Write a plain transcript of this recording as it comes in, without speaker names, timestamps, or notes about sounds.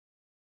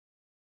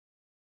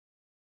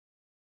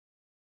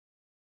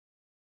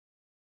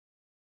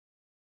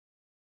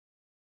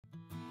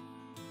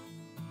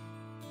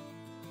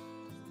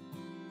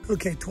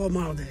Okay,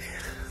 12-mile day,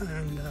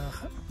 and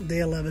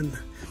day 11,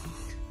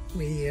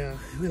 we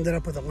ended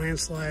up with a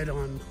landslide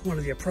on one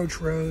of the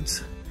approach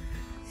roads,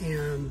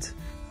 and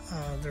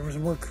there was a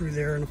work crew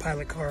there in a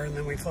pilot car, and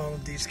then we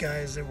followed these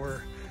guys that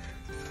were,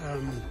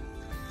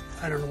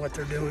 I don't know what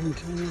they're doing.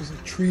 It was a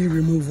tree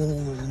removal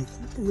and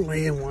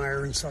laying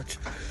wire and such.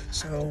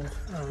 So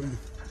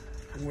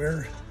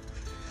we're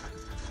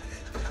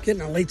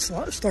getting a late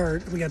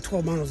start. We got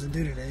 12 miles to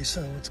do today,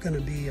 so it's going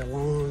to be a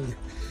long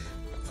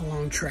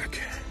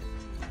trek.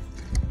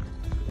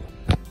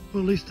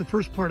 Well, at least the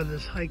first part of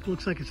this hike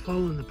looks like it's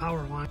following the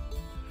power line,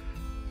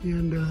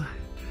 and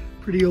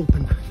pretty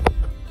open.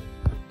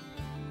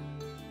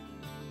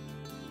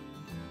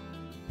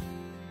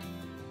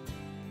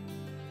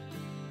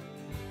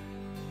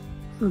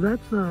 So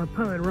that's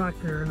Pilot Rock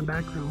there in the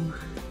background.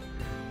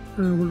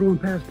 We're going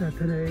past that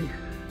today,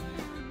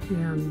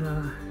 and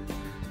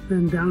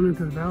then down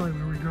into the valley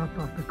where we dropped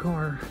off the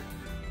car,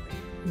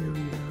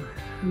 and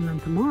then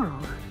tomorrow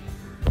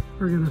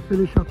we're going to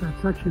finish up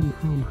that section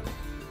from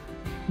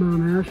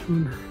Mount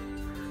Ashland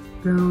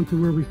down to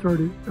where we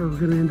started, or we're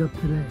going to end up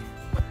today.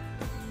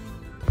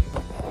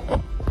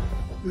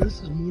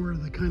 This is more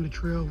of the kind of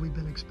trail we've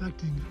been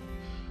expecting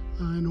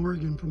in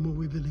Oregon from what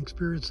we've been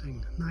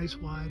experiencing. Nice,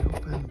 wide,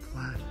 open,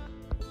 flat.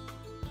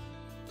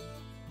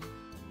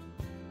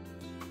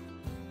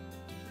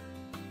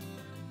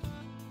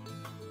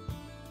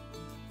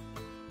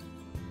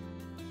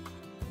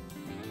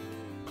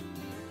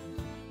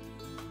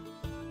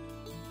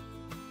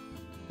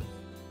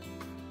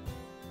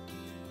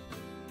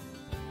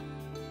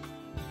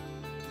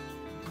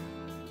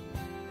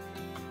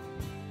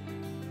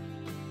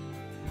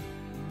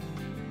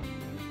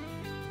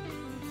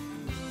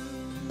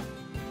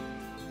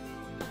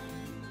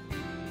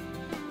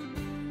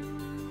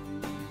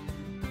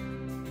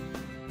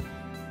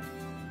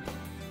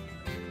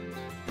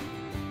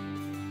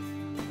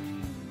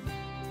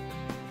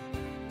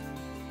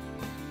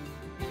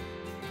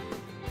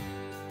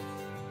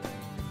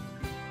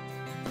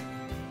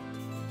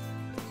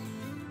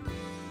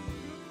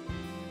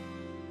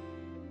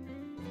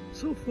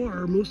 So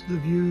far, most of the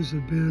views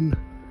have been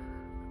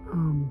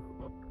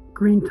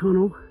Green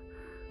Tunnel,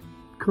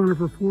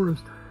 conifer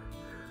forest,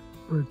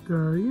 but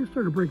you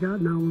start to break out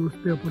now. We're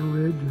supposed to be up on a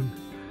ridge and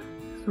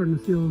starting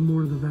to see a little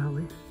more of the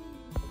valley.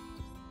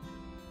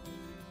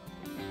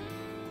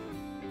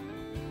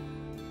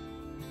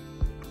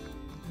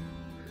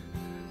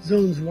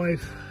 Zone's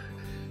wife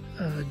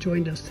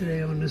joined us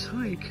today on this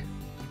hike,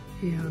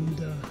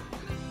 and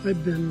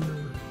I've been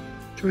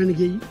trying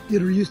to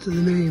get her used to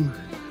the name,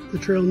 the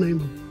trail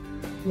name,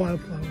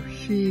 Wildflower.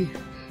 She,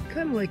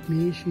 kind of like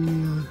me, she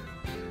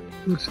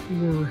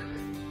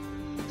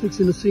takes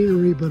in the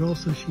scenery, but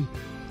also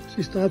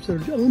she stops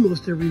at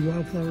almost every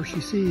wildflower she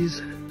sees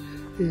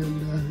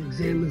and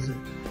examines it.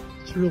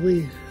 It's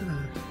really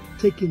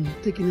taking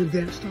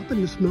advantage,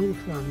 stopping to smell the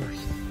flowers.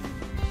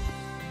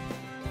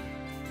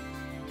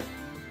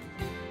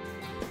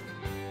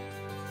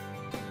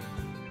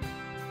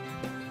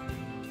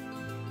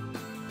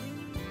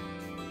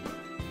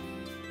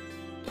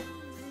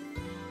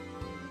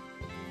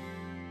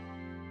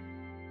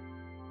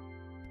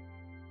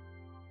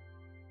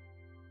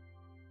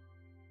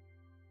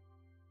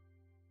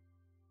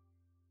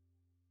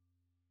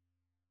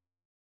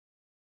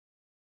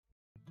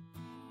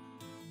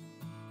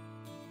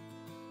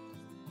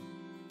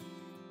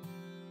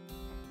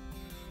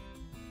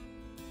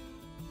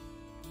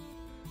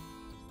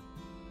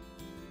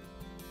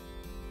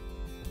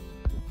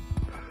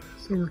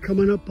 So we're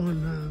coming up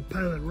on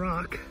Pilot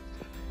Rock,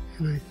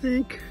 and I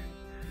think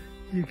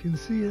you can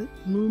see it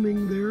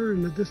looming there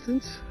in the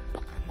distance.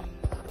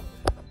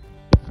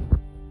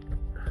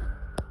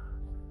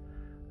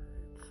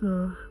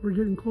 We're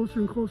getting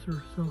closer and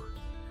closer, so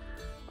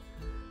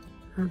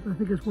I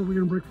think that's where we're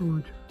going to break for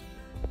lunch.